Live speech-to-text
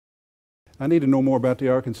I need to know more about the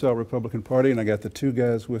Arkansas Republican Party, and I got the two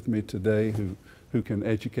guys with me today who can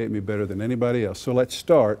educate me better than anybody else. So let's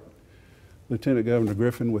start, Lieutenant Governor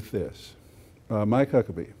Griffin, with this. Mike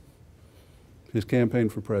Huckabee, his campaign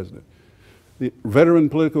for president. The veteran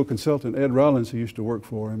political consultant Ed Rollins, who used to work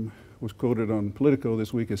for him, was quoted on Politico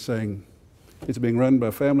this week as saying, "It's being run by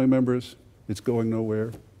family members, it's going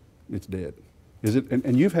nowhere, it's dead." Is it?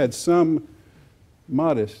 And you've had some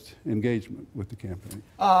modest engagement with the campaign.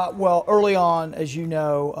 Well, early on, as you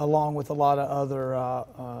know, along with a lot of other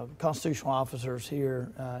constitutional officers here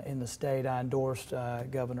in the state, I endorsed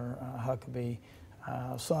Governor Huckabee,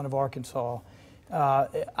 son of Arkansas.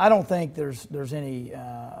 I don't think there's any.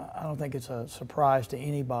 I don't think it's a surprise to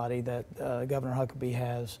anybody that Governor Huckabee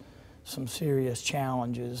has some serious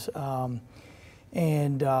challenges.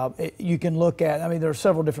 You can look at, I mean, there are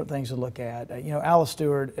several different things to look at. You know, Alice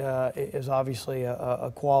Stewart is obviously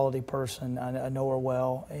a quality person. I know her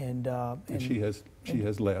well, and she has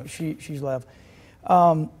left. She's left.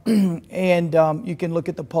 You can look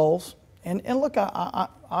at the polls, and look, I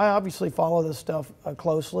obviously follow this stuff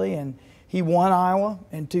closely, and he won Iowa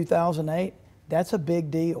in 2008. That's a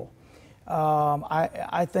big deal.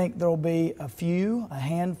 I think there'll be a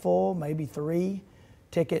handful, maybe 3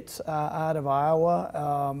 tickets out of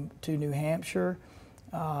Iowa to New Hampshire,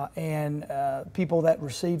 and people that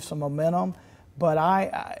receive some momentum. But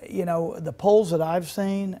you know, the polls that I've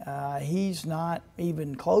seen, he's not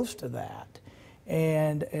even close to that,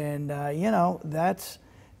 and you know, that's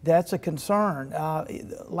a concern.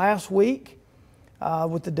 Last week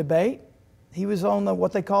with the debate, he was on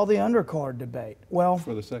what they call the undercard debate. Well,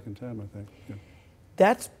 for the second time, I think. Yeah.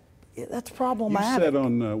 That's problematic. You said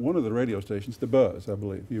on one of the radio stations, The Buzz, I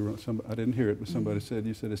believe. You were I didn't hear it, but somebody said,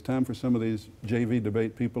 you said it's time for some of these JV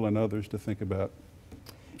debate people and others to think about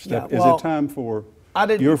Is it time for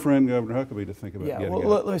your friend Governor Huckabee to think about getting out?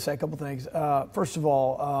 Let me say a couple things. First of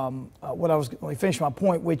all, let me finish my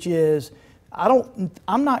point, which is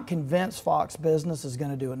I'm not convinced Fox Business is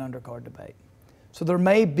going to do an undercard debate. So there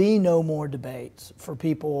may be no more debates for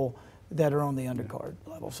people that are on the undercard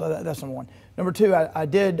level. So that's number one. Number two, I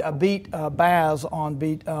did beat Baz on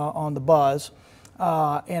the Buzz,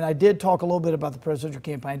 and I did talk a little bit about the presidential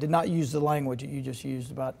campaign. I did not use the language that you just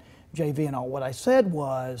used about JV and all. What I said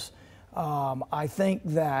was, I think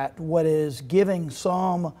that what is adding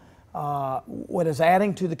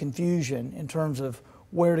to the confusion in terms of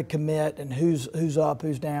where to commit and who's up,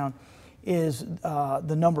 who's down, is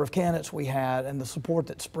the number of candidates we had and the support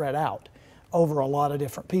that spread out over a lot of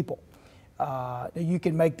different people. You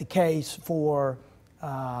can make the case for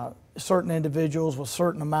certain individuals with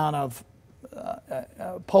certain amount of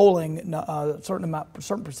polling,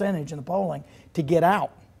 certain percentage in the polling to get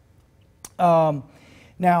out.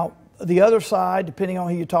 Now, the other side, depending on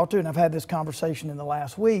who you talk to, and I've had this conversation in the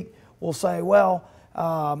last week, will say, well,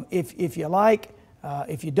 if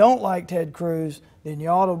you don't like Ted Cruz, then you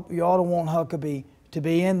ought to want Huckabee to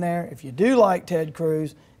be in there. If you do like Ted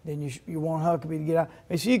Cruz, then you want Huckabee to get out.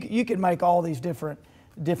 I mean, so you can make all these different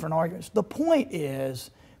arguments. The point is,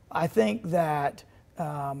 I think that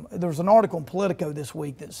there was an article in Politico this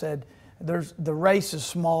week that said the race is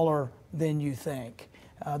smaller than you think.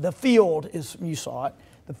 The field is, you saw it,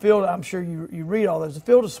 the field, I'm sure you read all those, the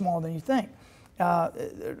field is smaller than you think.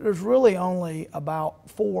 There's really only about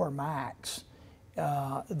 4 max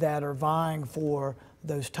that are vying for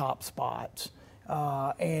those top spots.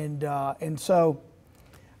 And so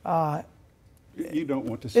you don't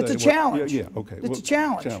want to say it's a challenge. Yeah, okay. It's a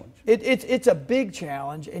challenge. It's a big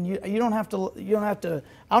challenge, and you don't have to.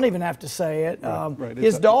 I don't even have to say it. Right.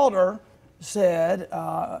 His daughter said,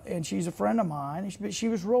 and she's a friend of mine. She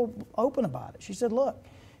was real open about it. She said, "Look,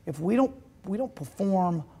 if we don't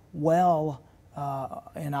perform well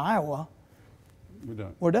in Iowa,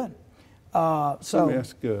 we're done." So let me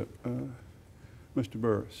ask Mr.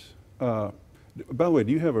 Burris. By the way,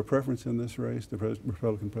 do you have a preference in this race, the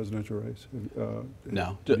Republican presidential race?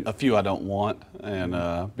 No, a few I don't want, and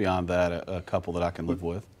beyond that, a couple that I can live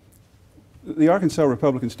with. The Arkansas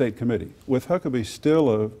Republican State Committee, with Huckabee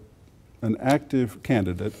still an active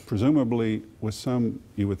candidate, presumably with some,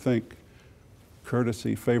 you would think,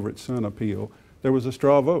 courtesy, favorite son appeal, there was a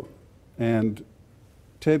straw vote. And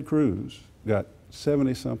Ted Cruz got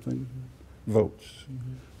 70-something votes.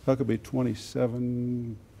 Huckabee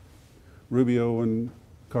 27, Rubio and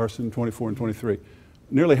Carson 24 and 23.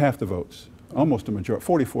 Nearly half the votes, almost a majority,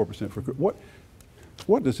 44% for Cruz.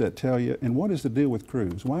 What does that tell you, and what is the deal with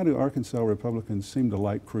Cruz? Why do Arkansas Republicans seem to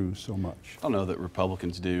like Cruz so much? I don't know that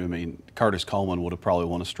Republicans do. I mean, Curtis Coleman would have probably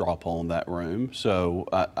won a straw poll in that room, so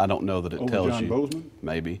I don't know that it Over tells John you. Bozeman?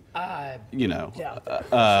 Maybe. Well,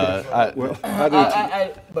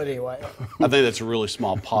 but anyway. I think that's a really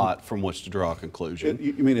small pot from which to draw a conclusion.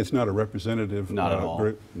 You mean it's not a representative Not at all.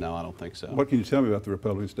 group? No, I don't think so. What can you tell me about the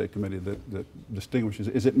Republican State Committee that distinguishes?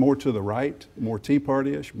 Is it more to the right, more Tea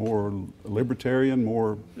Party-ish, more libertarian,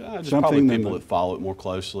 more Just something probably than people that follow it more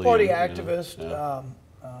closely. Party and, activist,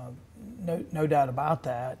 no doubt about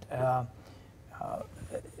that.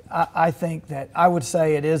 I think that I would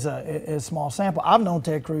say it is a small sample. I've known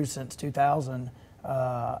Ted Cruz since 2000.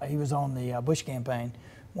 He was on the Bush campaign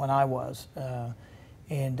when I was, I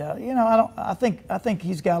think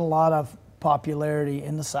he's got a lot of popularity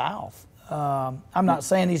in the South. I'm not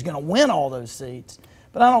saying he's going to win all those seats,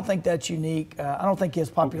 but I don't think that's unique. I don't think his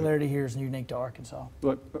popularity here is unique to Arkansas.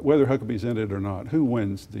 But whether Huckabee's in it or not, who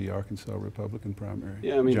wins the Arkansas Republican primary?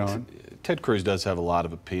 Yeah, I mean, John? Ted Cruz does have a lot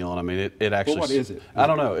of appeal, and I mean, it actually. Well, what is it? I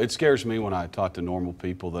don't know. It scares me when I talk to normal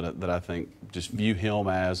people that I think just view him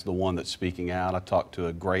as the one that's speaking out. I talked to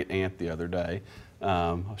a great aunt the other day.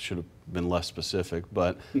 I should have been less specific,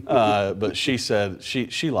 but she said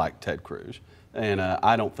she liked Ted Cruz. And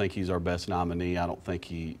I don't think he's our best nominee. I don't think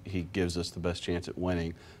he gives us the best chance at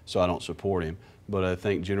winning, so I don't support him. But I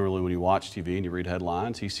think generally when you watch TV and you read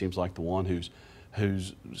headlines, he seems like the one who's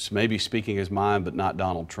maybe speaking his mind, but not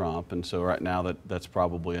Donald Trump. And so right now that's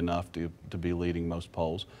probably enough to be leading most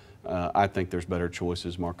polls. I think there's better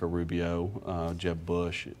choices, Marco Rubio, Jeb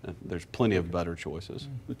Bush. There's plenty of better choices.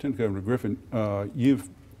 Lieutenant Governor Griffin,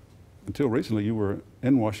 until recently you were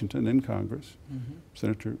in Washington in Congress. Mm-hmm.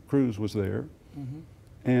 Senator Cruz was there. Mm-hmm.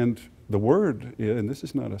 And the word, and this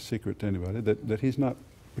is not a secret to anybody, that he's not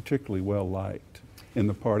particularly well liked in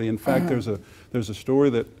the party. In fact, there's a story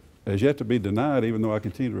that has yet to be denied, even though I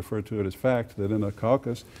continue to refer to it as fact, that in a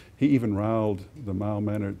caucus he even riled the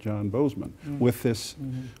mild-mannered John Bozeman with this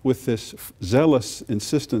zealous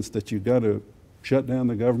insistence that you've got to shut down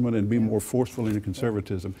the government and be more forceful in your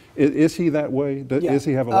conservatism. Is he that way? Does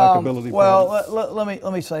he have a likability problem?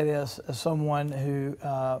 Let me say this as someone who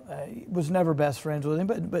was never best friends with him,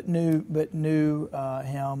 but knew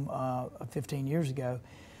him 15 years ago.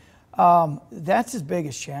 That's his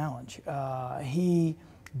biggest challenge.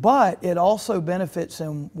 But it also benefits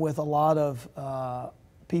him with a lot of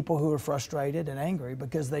people who are frustrated and angry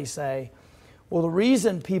because they say, well, the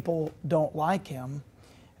reason people don't like him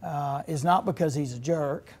is not because he's a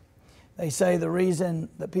jerk. They say the reason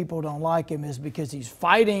that people don't like him is because he's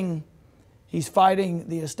fighting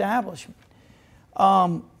the establishment.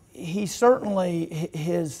 He certainly,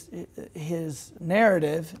 his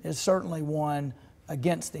narrative is certainly one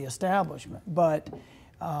against the establishment, but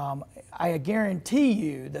I guarantee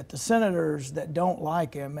you that the senators that don't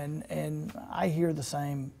like him, and I hear the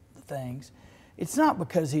same things, it's not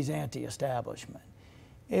because he's anti-establishment.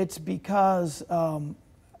 It's because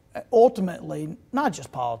ultimately, not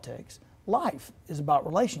just politics, life is about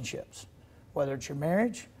relationships. Whether it's your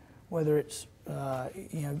marriage, whether it's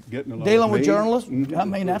dealing with journalists. I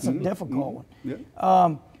mean, that's a difficult one. Yeah.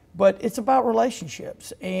 But it's about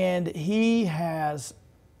relationships, and he has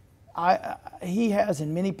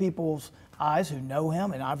in many people's eyes who know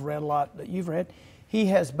him, and I've read a lot that you've read, he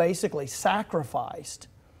has basically sacrificed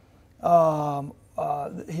any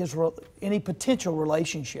potential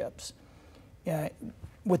relationships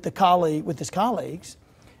with his colleagues.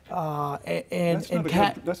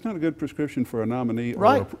 That's not a good prescription for a nominee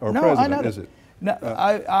right. or no, president, is it? No,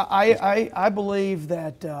 I believe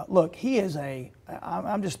that, look, he is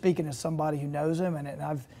I'm just speaking as somebody who knows him, and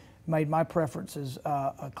I've made my preferences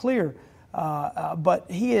clear, but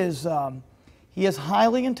he is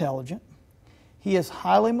highly intelligent, he is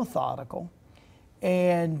highly methodical,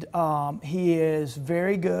 and he is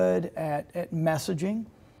very good at messaging.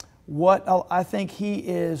 What I think he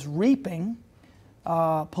is reaping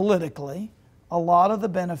politically a lot of the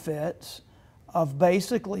benefits of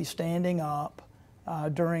basically standing up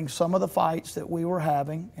during some of the fights that we were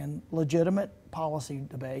having in legitimate policy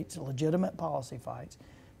debates, legitimate policy fights,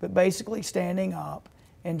 but basically standing up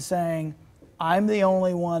and saying, I'm the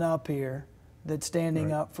only one up here that's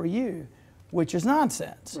standing up for you, which is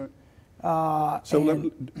nonsense. Right.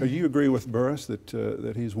 Do you agree with Burris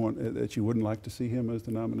that he's one that you wouldn't like to see him as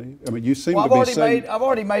the nominee? I mean, you seem to be saying. I've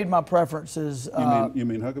already made my preferences. You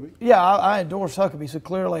mean Huckabee? Yeah, I endorse Huckabee. So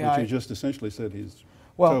clearly, you just essentially said he's.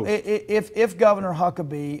 Well, toast. if Governor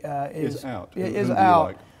Huckabee is out,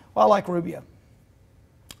 well, I like Rubio.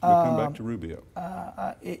 We'll come back to Rubio.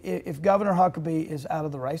 If Governor Huckabee is out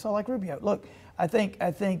of the race, I like Rubio. Look, I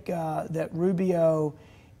think that Rubio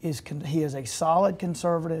he is a solid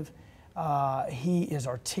conservative. He is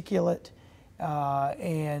articulate,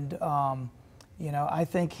 and you know, I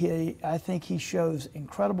think he shows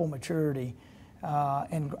incredible maturity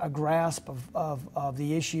and a grasp of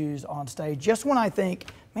the issues on stage. Just when I think,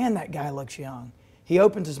 man, that guy looks young, he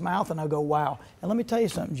opens his mouth and I go, wow. And let me tell you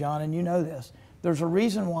something, John, and you know this. There's a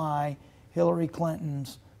reason why Hillary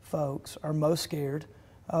Clinton's folks are most scared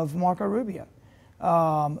of Marco Rubio.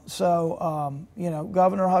 You know,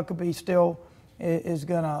 Governor Huckabee still is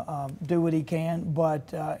going to do what he can,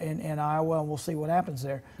 but in Iowa, and we'll see what happens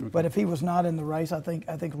there. Okay. But if he was not in the race, I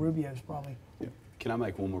think Rubio's probably. Yeah. Can I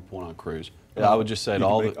make one more point on Cruz? I would just say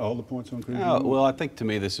all the points on Cruz. Well, I think to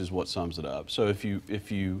me this is what sums it up. So if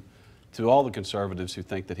you to all the conservatives who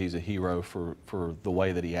think that he's a hero for the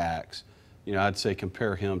way that he acts, you know, I'd say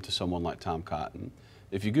compare him to someone like Tom Cotton.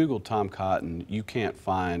 If you Google Tom Cotton, you can't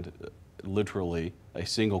find literally a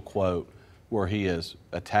single quote where he has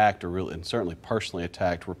attacked or really, and certainly personally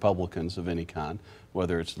attacked Republicans of any kind,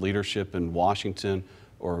 whether it's leadership in Washington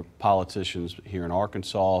or politicians here in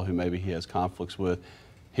Arkansas who maybe he has conflicts with.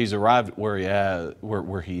 He's arrived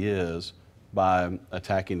where he is by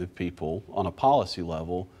attacking the people on a policy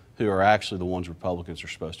level who are actually the ones Republicans are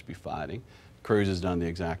supposed to be fighting. Cruz has done the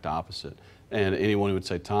exact opposite. And anyone who would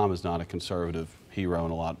say Tom is not a conservative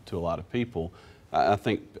hero to a lot of people, I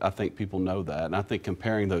think people know that. And I think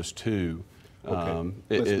comparing those two, before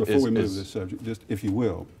we move this subject, just if you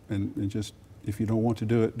will, and just if you don't want to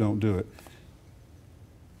do it, don't do it.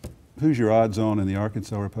 Who's your odds on in the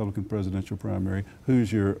Arkansas Republican presidential primary?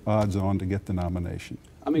 Who's your odds on to get the nomination?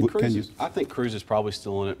 I mean, I think Cruz is probably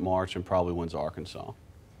still in it in March and probably wins Arkansas.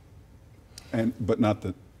 But not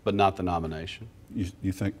the nomination.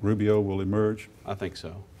 You think Rubio will emerge? I think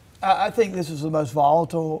so. I think this is the most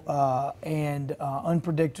volatile and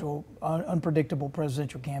unpredictable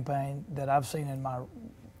presidential campaign that I've seen in my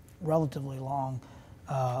relatively long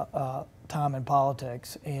time in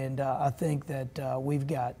politics. And I think that we've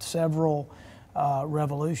got several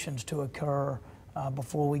revolutions to occur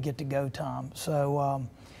before we get to go time. So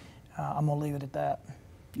I'm going to leave it at that.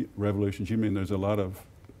 Revolutions? You mean there's a lot of...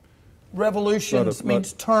 Revolutions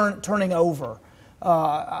means turning over.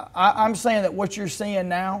 I'm saying that what you're seeing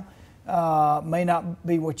now may not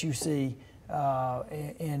be what you see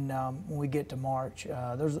when we get to March.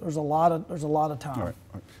 There's a lot of time. All right.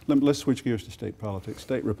 Let's switch gears to state politics,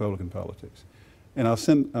 state Republican politics, and I'll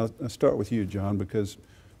start with you, John, because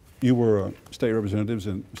you were state representatives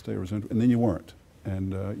and then you weren't,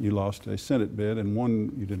 and you lost a Senate bid, and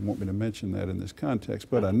one you didn't want me to mention that in this context,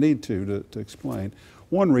 but I need to explain.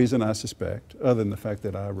 One reason I suspect, other than the fact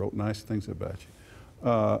that I wrote nice things about you,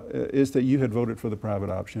 is that you had voted for the private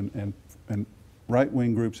option, and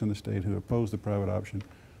right-wing groups in the state who opposed the private option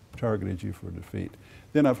targeted you for defeat.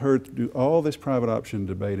 Then I've heard through all this private option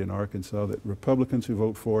debate in Arkansas that Republicans who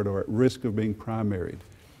vote for it are at risk of being primaried.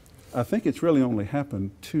 I think it's really only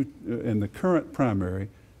happened in the current primary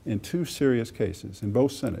in two serious cases, in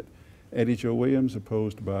both Senate. Eddie Joe Williams,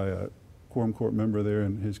 opposed by a quorum court member there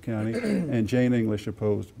in his county, and Jane English,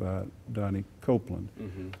 opposed by Donnie Copeland.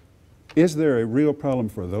 Mm-hmm. Is there a real problem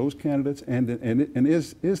for those candidates, and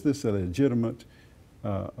is this a legitimate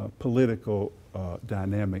political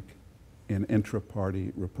dynamic in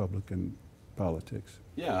intra-party Republican politics?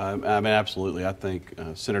 Yeah, I mean, absolutely. I think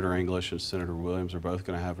Senator English and Senator Williams are both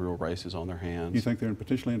going to have real races on their hands. You think they're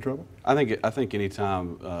potentially in trouble? I think any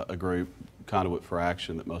time a group, Conduit for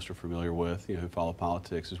Action, that most are familiar with, who follow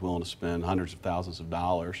politics, is willing to spend hundreds of thousands of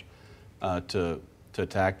dollars to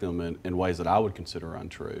attack them in ways that I would consider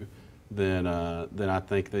untrue, then I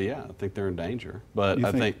think I think they're in danger. But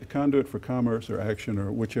I think Conduit for Commerce or Action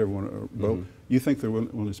or whichever one, or both, mm-hmm. You think they're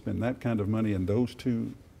willing to spend that kind of money in those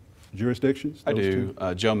two jurisdictions? I do.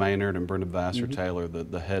 Joe Maynard and Brenda Vassar-Taylor,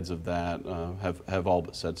 the heads of that, have all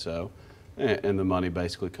but said so, and the money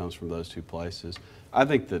basically comes from those two places. I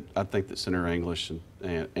think that Senator English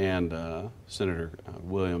and Senator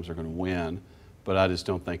Williams are going to win, but I just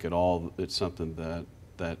don't think at all it's something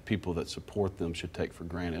that people that support them should take for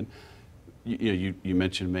granted. You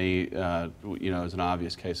mentioned me, as an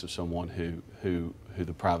obvious case of someone who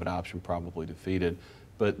the private option probably defeated.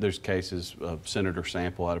 But there's cases of Senator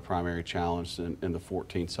Sample had a primary challenge in the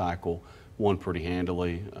 14th cycle, won pretty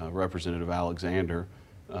handily. Representative Alexander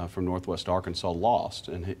from Northwest Arkansas lost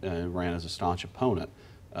and ran as a staunch opponent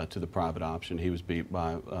to the private option. He was beat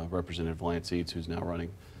by Representative Lance Eads, who's now running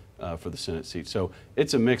for the Senate seat. So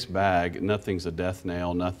it's a mixed bag. Nothing's a death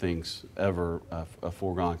nail. Nothing's ever a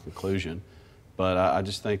foregone conclusion. But I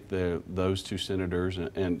just think those two senators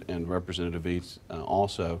and Representative Eads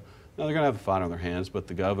also Now, they're going to have a fight on their hands, but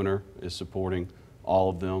the governor is supporting all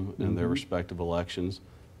of them in their respective elections,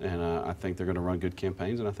 and I think they're going to run good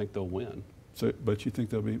campaigns, and I think they'll win. So, but you think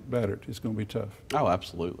they'll be battered? It's going to be tough. Oh,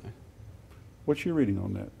 absolutely. What's your reading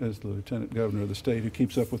on that as the lieutenant governor of the state who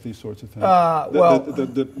keeps up with these sorts of things?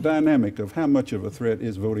 The dynamic of how much of a threat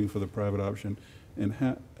is voting for the private option, and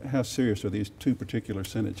how serious are these two particular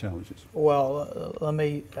Senate challenges? Well,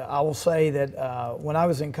 I will say that when I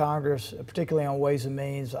was in Congress, particularly on Ways and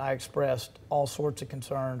Means, I expressed all sorts of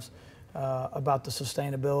concerns about the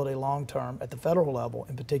sustainability long-term at the federal level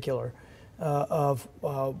in particular of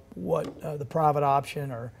what the private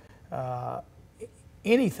option or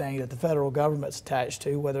anything that the federal government's attached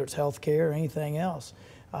to, whether it's health care or anything else.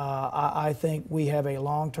 I think we have a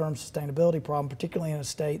long-term sustainability problem, particularly in a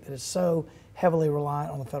state that is so heavily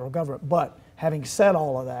reliant on the federal government. But having said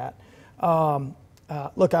all of that,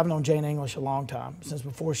 look, I've known Jane English a long time, since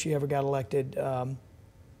before she ever got elected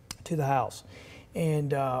to the House.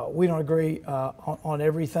 And we don't agree on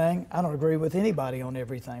everything. I don't agree with anybody on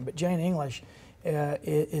everything, but Jane English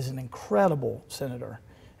is an incredible senator.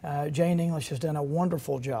 Jane English has done a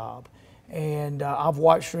wonderful job, and I've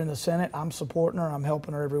watched her in the Senate. I'm supporting her. I'm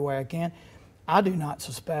helping her every way I can. I do not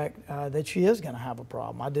suspect that she is going to have a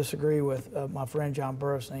problem. I disagree with my friend John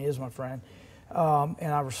Burris, and he is my friend,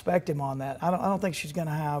 and I respect him on that. I don't think she's going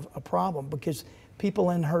to have a problem because people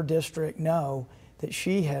in her district know that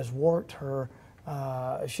she has worked her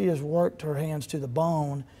hands to the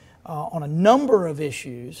bone on a number of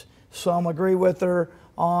issues. Some agree with her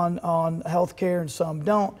on health care and some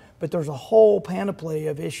don't, but there's a whole panoply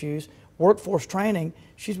of issues. Workforce training,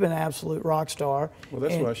 she's been an absolute rock star. Well,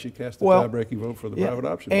 that's why she cast the tie-breaking vote for the private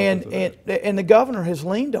option. And the governor has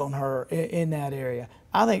leaned on her in that area.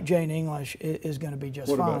 I think Jane English is going to be just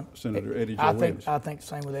fine. What about Senator Eddie Joe Williams? I think the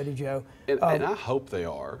same with Eddie Joe. And I hope they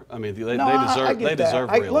are. I mean, they deserve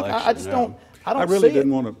re-election. Look, I just don't. I really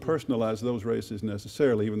didn't want to personalize those races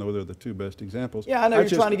necessarily, even though they're the two best examples. Yeah, I know you're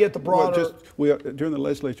trying to get the broader. During the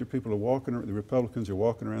legislature, people are walking around, the Republicans are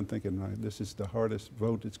walking around thinking, this is the hardest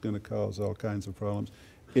vote, it's going to cause all kinds of problems.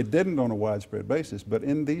 It didn't on a widespread basis, but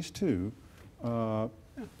in these two, and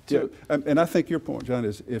I think your point, John,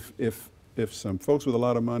 is if some folks with a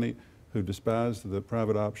lot of money who despise the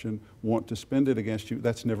private option want to spend it against you,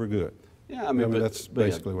 that's never good. Yeah, I mean, that's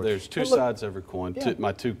basically what. There's two sides to every coin. Yeah.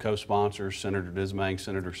 My two co-sponsors, Senator Dismang,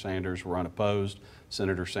 Senator Sanders, were unopposed.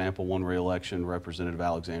 Senator Sample won re-election. Representative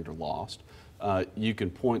Alexander lost. You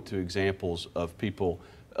can point to examples of people.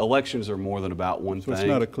 Elections are more than about one thing. So it's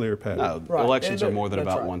not a clear pattern. No, right. Elections are more than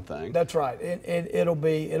about one thing. That's right. It'll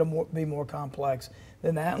be more complex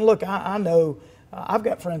than that. And look, I know. I've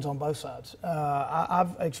got friends on both sides.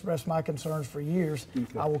 I've expressed my concerns for years.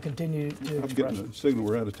 Okay. I will continue to express. I'm getting a signal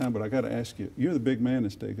we're out of time, but I got to ask you, you're the big man in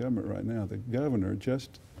state government right now. The governor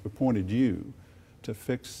just appointed you to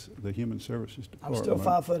fix the Human Services Department. I'm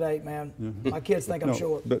still 5'8", man. My kids think I'm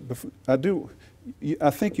short. But I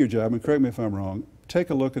think your job, and correct me if I'm wrong, take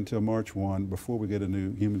a look until March 1, before we get a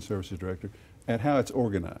new Human Services Director, at how it's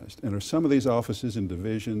organized. And are some of these offices and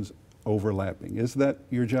divisions overlapping? Is that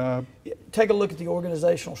your job? Take a look at the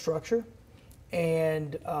organizational structure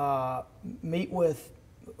and meet with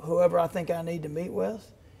whoever I think I need to meet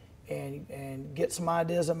with and get some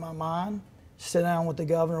ideas in my mind, sit down with the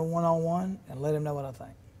governor one-on-one and let him know what I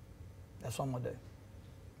think. That's what I'm going to do.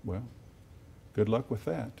 Well, good luck with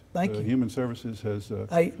that. Thank you. Human Services has,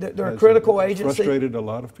 they're a critical agency. Frustrated a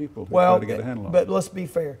lot of people who try to get a handle on it. But let's be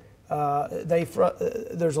fair.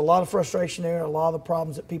 There's a lot of frustration there, a lot of the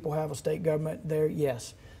problems that people have with state government there,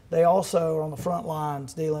 yes. They also are on the front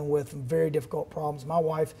lines dealing with very difficult problems. My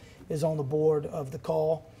wife is on the board of the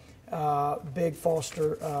CALL, big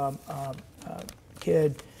foster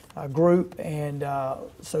kid group, and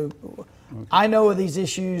so okay. I know of these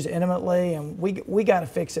issues intimately, and we got to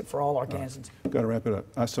fix it for all our Kansans. Got to wrap it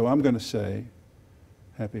up. So I'm going to say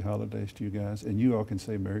happy holidays to you guys, and you all can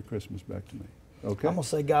say Merry Christmas back to me. Okay. I'm going to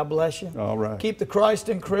say God bless you. All right. Keep the Christ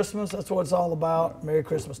in Christmas. That's what it's all about. Merry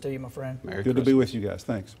Christmas to you, my friend. Merry Good Christmas. to be with you guys.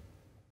 Thanks.